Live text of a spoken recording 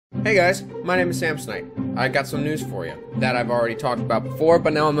Hey guys, my name is Samsonite. I got some news for you that I've already talked about before,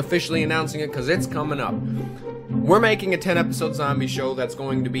 but now I'm officially announcing it because it's coming up. We're making a 10-episode zombie show that's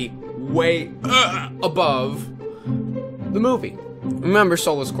going to be way above the movie. Remember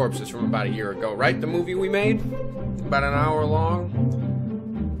Soulless Corpses from about a year ago, right? The movie we made? About an hour long.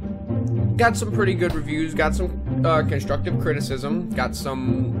 Got some pretty good reviews, got some constructive criticism, got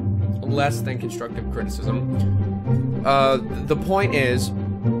some less than constructive criticism. The point is,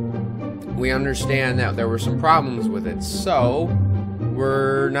 we understand that there were some problems with it, so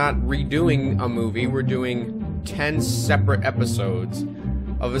we're not redoing a movie, we're doing 10 separate episodes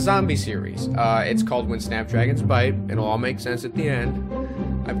of a zombie series. It's called When Snapdragons Bite. It'll all make sense at the end,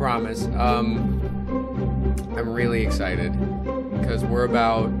 I promise. I'm really excited because we're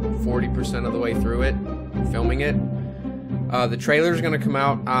about 40% of the way through it, filming it. The trailer's gonna come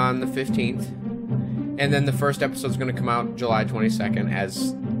out on the 15th, and then the first episode's gonna come out July 22nd,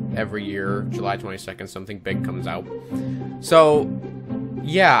 as every year, July 22nd, something big comes out. So,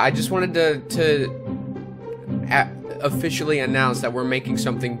 yeah, I just wanted to officially announce that we're making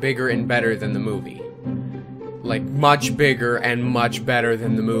something bigger and better than the movie. Like, much bigger and much better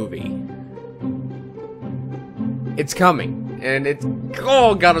than the movie. It's coming, and it's,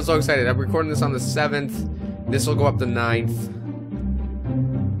 oh god, I'm so excited. I'm recording this on the 7th, this will go up the 9th.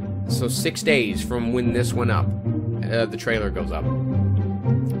 So 6 days from when this went up, the trailer goes up.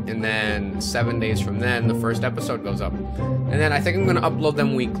 And then 7 days from then, the first episode goes up. And then I think I'm going to upload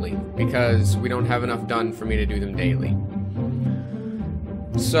them weekly, because we don't have enough done for me to do them daily.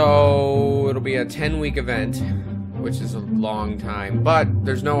 So it'll be a 10-week event, which is a long time, but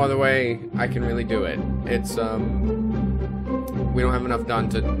there's no other way I can really do it. It's, we don't have enough done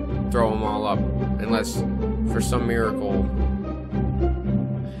to throw them all up, unless for some miracle.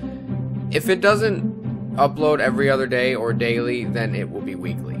 If it doesn't upload every other day or daily, then it will be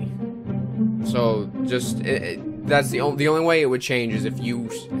weekly. So just that's the only way it would change is if you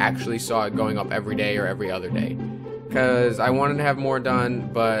actually saw it going up every day or every other day, because I wanted to have more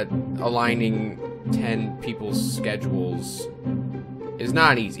done, but aligning 10 people's schedules is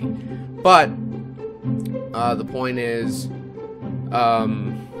not easy. But the point is,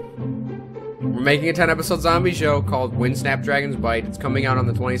 we're making a 10-episode zombie show called When Snapdragons Bite. It's coming out on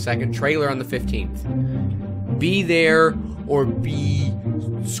the 22nd, trailer on the 15th. Be there or be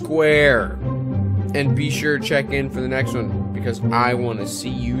square. And be sure to check in for the next one, because I want to see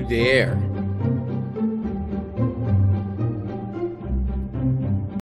you there.